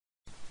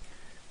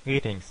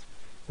Greetings.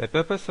 The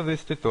purpose of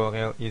this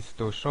tutorial is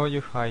to show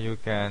you how you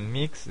can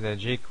mix the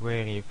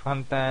jQuery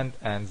frontend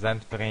and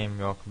Zend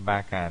Framework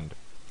backend.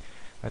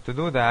 To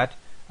do that,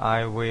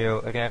 I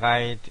will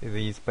rewrite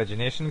these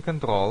pagination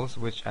controls,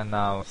 which are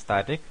now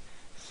static,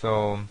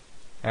 so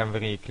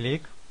every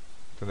click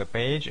to the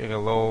page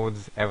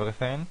reloads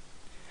everything,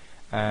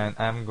 and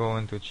I'm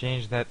going to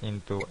change that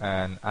into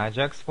an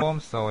Ajax form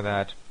so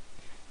that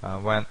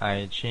when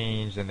I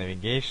change the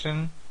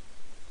navigation,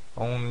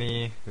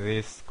 only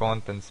this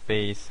content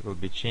space will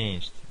be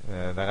changed.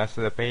 The rest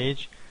of the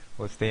page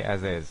will stay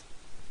as is.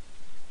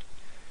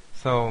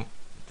 So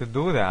to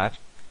do that,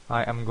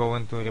 I am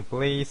going to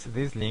replace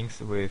these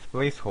links with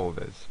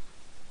placeholders.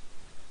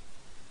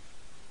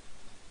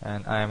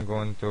 And I am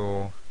going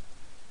to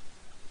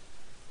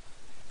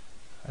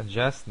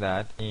adjust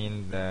that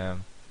in the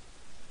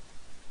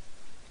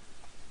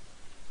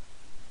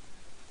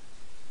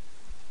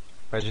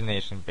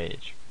pagination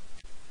page.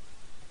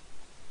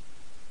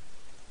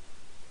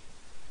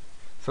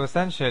 So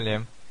essentially,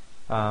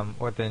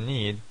 what I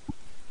need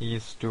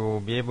is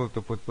to be able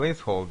to put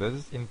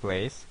placeholders in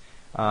place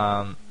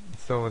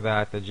so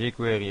that the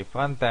jQuery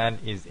frontend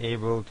is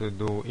able to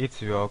do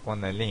its work on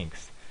the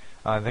links.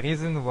 The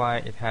reason why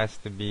it has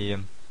to be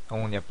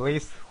only a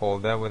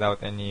placeholder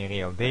without any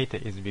real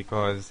data is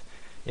because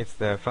it's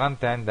the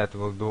frontend that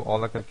will do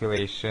all the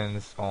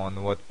calculations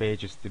on what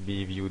page is to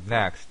be viewed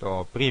next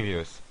or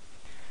previous,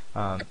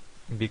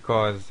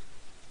 because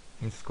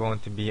it's going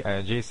to be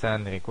a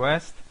JSON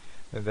request.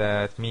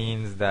 That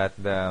means that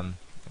the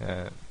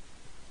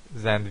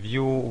Zend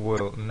view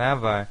will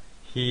never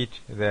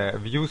hit the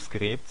view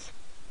scripts,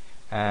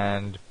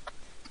 and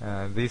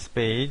this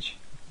page,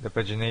 the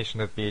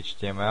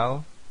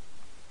pagination.html,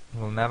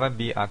 will never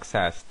be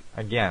accessed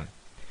again.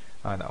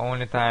 The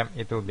only time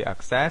it will be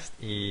accessed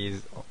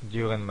is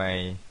during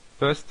my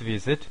first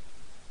visit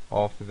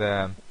of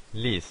the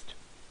list.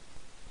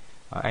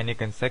 Any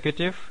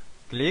consecutive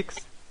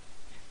clicks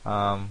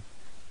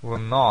will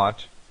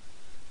not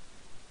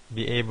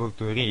be able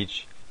to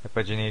reach the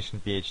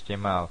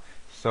pagination.html.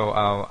 So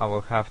I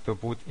will have to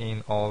put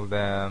in all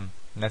the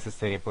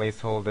necessary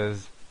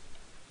placeholders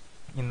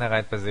in the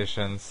right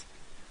positions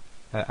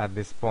at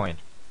this point.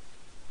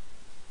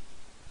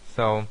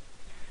 So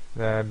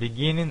the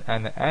beginning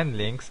and the end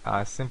links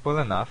are simple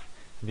enough,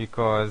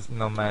 because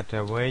no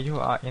matter where you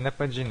are in a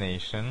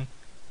pagination,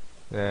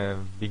 the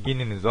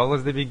beginning is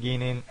always the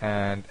beginning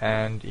and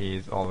end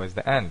is always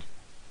the end.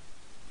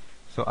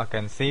 So I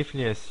can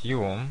safely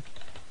assume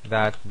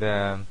that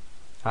the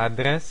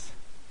address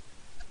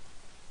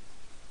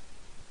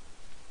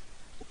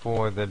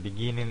for the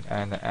beginning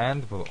and the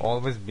end will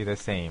always be the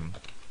same.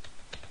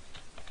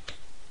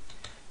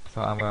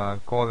 So I'm going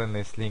to call in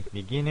this link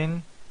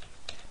beginning.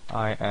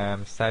 I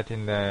am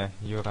setting the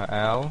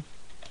URL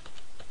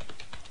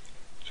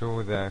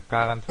to the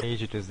current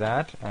page it is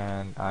at,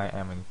 and I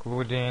am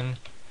including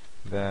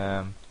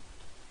the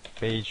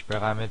page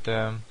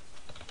parameter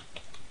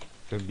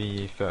to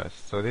be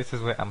first. So this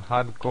is where I'm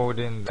hard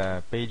coding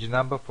the page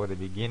number for the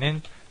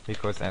beginning,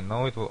 because I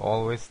know it will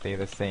always stay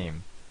the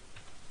same.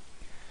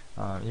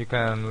 You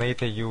can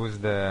later use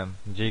the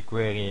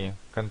jQuery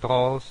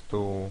controls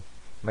to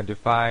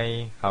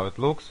modify how it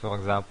looks. For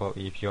example,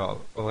 if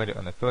you're already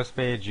on the first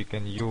page, you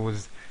can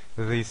use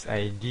this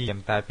ID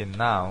I'm typing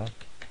now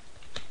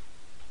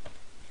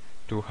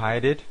to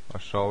hide it or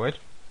show it.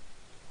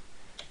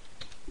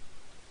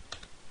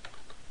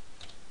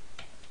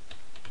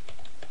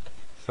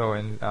 So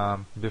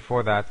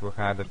before that, we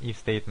had an if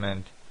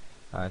statement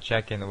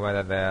checking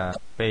whether the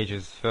page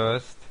is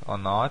first or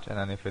not, and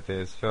then if it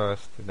is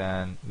first,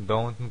 then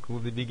don't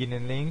include the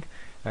beginning link.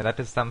 That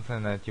is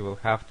something that you will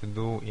have to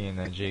do in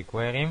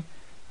jQuery.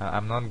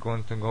 I'm not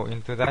going to go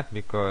into that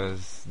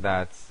because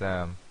that's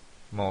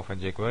more of a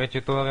jQuery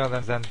tutorial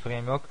than Zend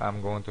Framework.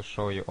 I'm going to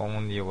show you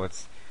only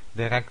what's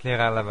directly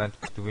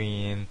relevant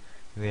between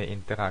the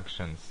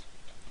interactions.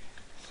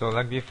 So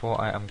like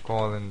before, I am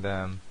calling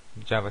the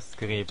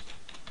JavaScript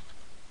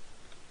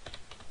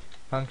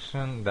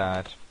function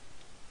that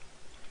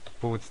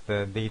puts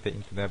the data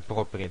into the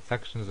appropriate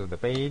sections of the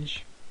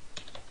page,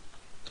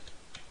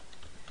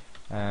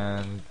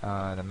 and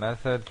the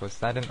method for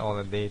setting all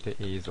the data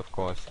is of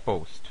course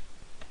post.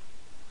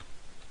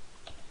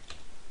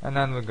 And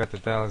then we got to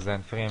tell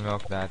Zend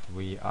Framework that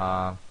we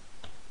are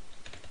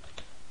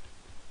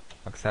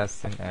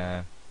accessing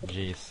a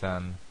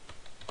JSON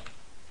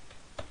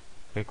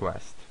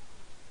request.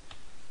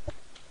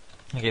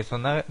 Okay, so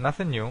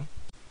nothing new.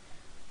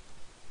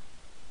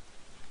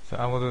 So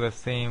I will do the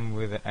same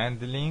with the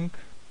end link.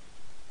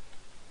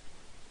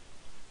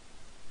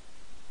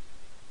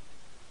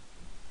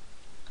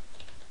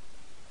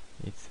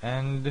 It's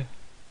end,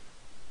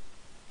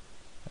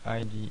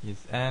 ID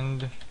is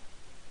end,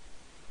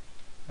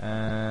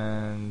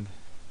 and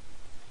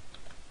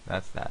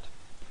that's that.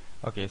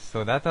 Okay,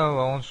 so that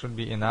alone should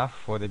be enough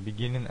for the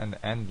beginning and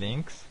the end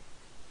links.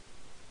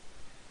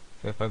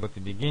 So if I go to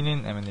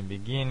beginning, I'm in the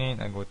beginning,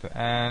 I go to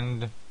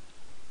end,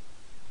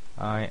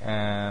 I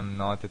am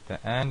not at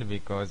the end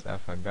because I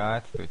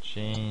forgot to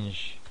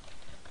change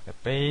the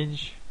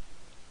page.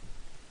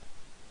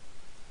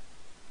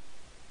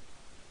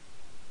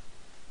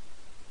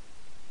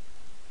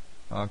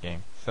 Okay,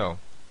 so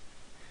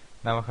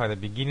now we have the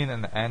beginning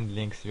and the end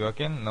links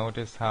working.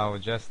 Notice how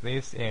just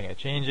this area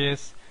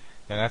changes,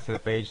 the rest of the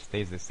page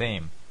stays the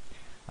same.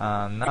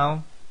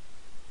 Now,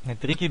 the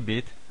tricky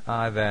bit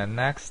are the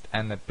next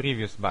and the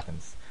previous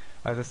buttons.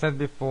 As I said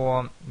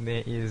before,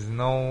 there is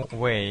no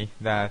way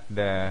that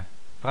the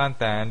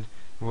front end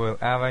will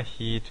ever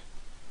hit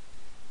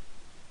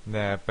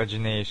the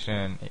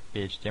pagination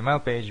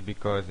HTML page,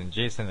 because in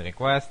JSON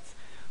requests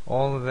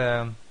all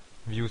the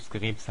view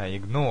scripts are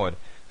ignored.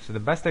 So the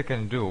best I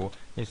can do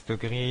is to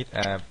create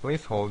a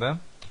placeholder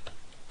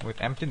with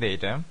empty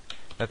data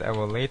that I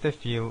will later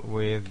fill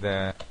with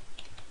the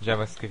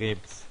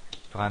JavaScript's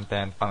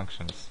front-end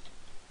functions.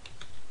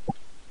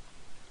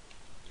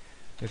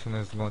 This one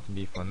is going to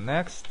be for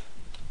next,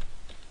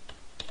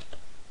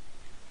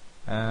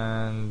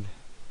 and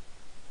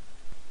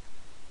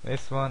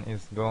this one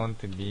is going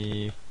to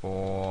be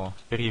for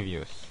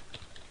previous.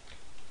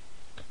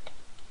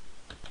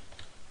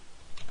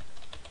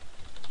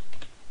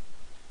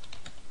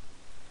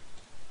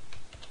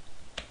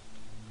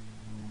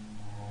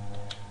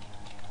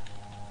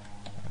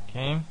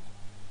 Okay.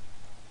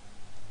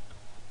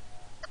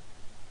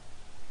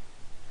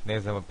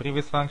 There's our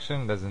previous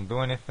function, doesn't do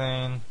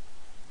anything,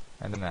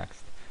 and the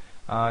next.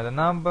 The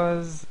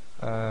numbers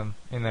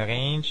in a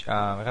range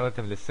are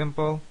relatively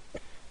simple.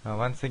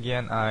 Once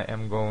again, I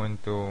am going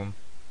to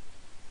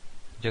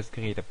just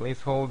create a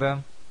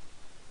placeholder.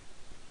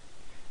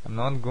 I'm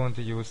not going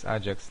to use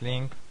Ajax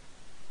link.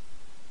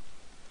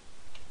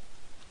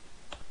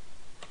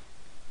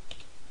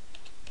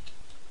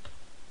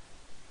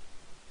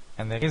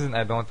 And the reason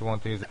I don't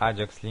want to use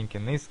Ajax link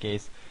in this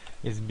case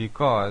is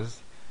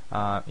because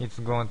it's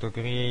going to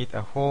create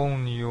a whole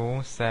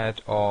new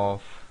set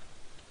of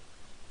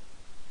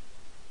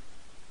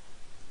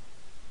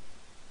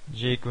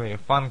jQuery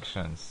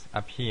functions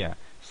up here.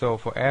 So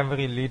for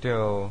every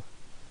little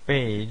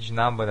page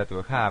number that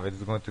we have,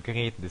 it's going to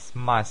create this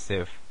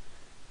massive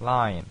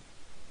line.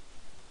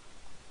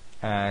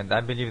 And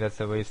I believe that's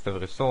a waste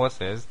of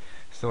resources.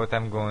 So what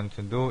I'm going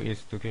to do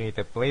is to create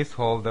a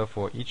placeholder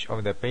for each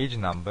of the page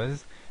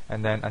numbers,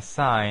 and then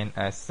assign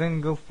a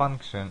single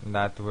function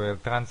that will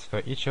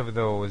transfer each of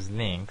those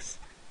links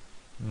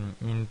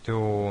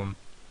into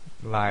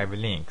live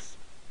links,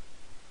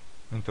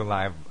 into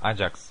live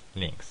Ajax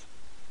links.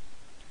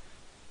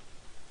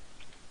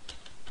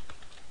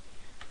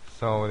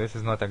 So this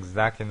is not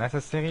exactly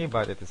necessary,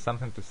 but it is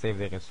something to save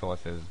the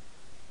resources.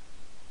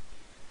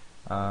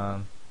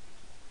 So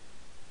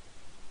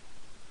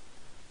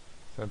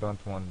I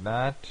don't want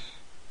that.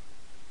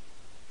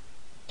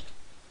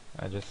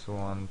 I just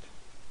want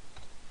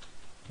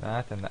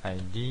that and the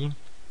ID.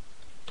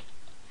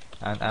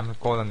 And I'm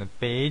calling the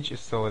page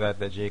so that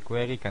the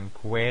jQuery can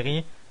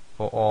query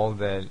for all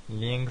the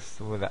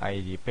links with the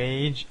ID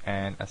page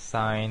and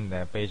assign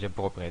the page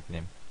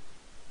appropriately.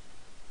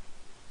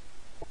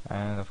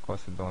 And of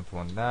course I don't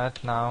want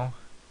that now.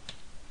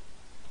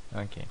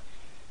 Okay,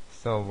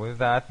 so with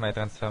that my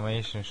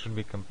transformation should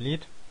be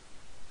complete,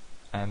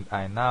 and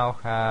I now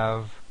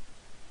have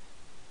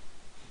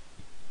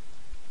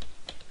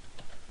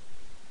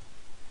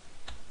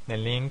the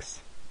links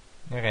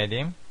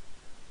ready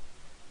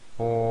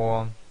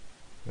for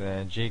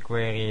the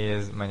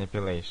jQuery's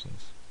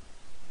manipulations.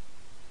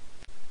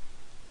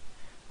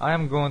 I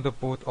am going to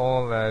put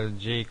all the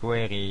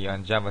jQuery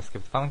and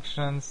JavaScript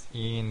functions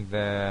in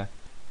the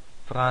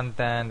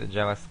front-end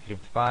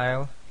JavaScript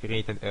file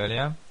created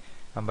earlier.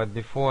 But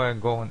before I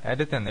go on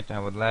editing it, I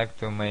would like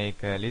to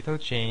make a little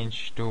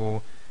change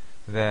to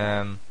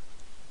the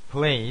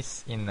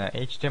place in the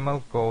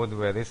HTML code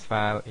where this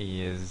file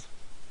is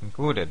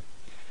included.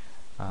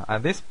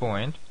 At this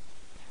point,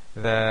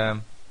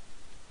 the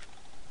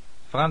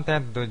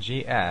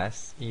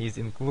frontend.js is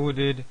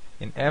included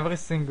in every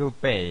single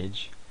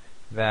page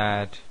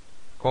that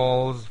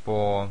calls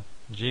for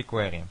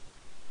jQuery.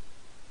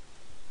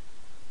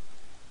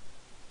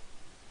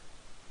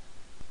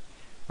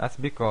 That's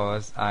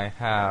because I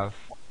have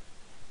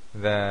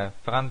the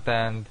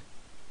frontend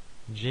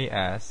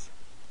JS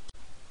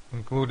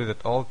included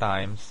at all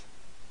times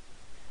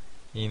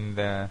in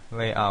the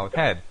layout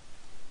head.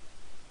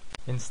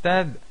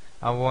 Instead,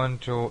 I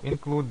want to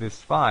include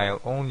this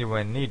file only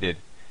when needed,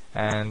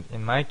 and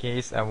in my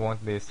case I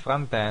want this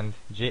frontend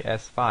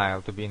JS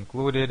file to be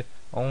included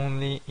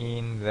only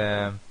in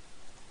the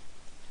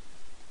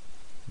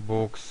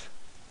books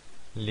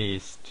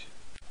list,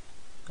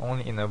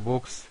 only in a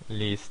books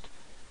list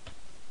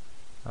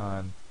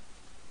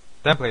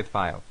template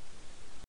file.